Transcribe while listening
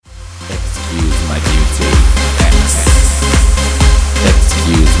my beauty.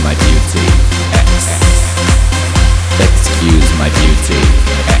 Excuse my beauty. Excuse my beauty.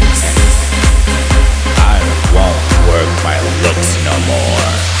 I won't work my looks no more.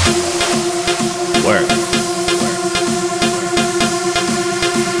 Work.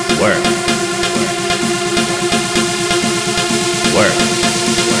 Work. Work.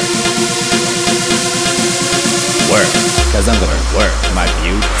 Work. 'Cause I'm gonna work my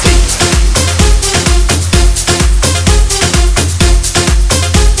beauty.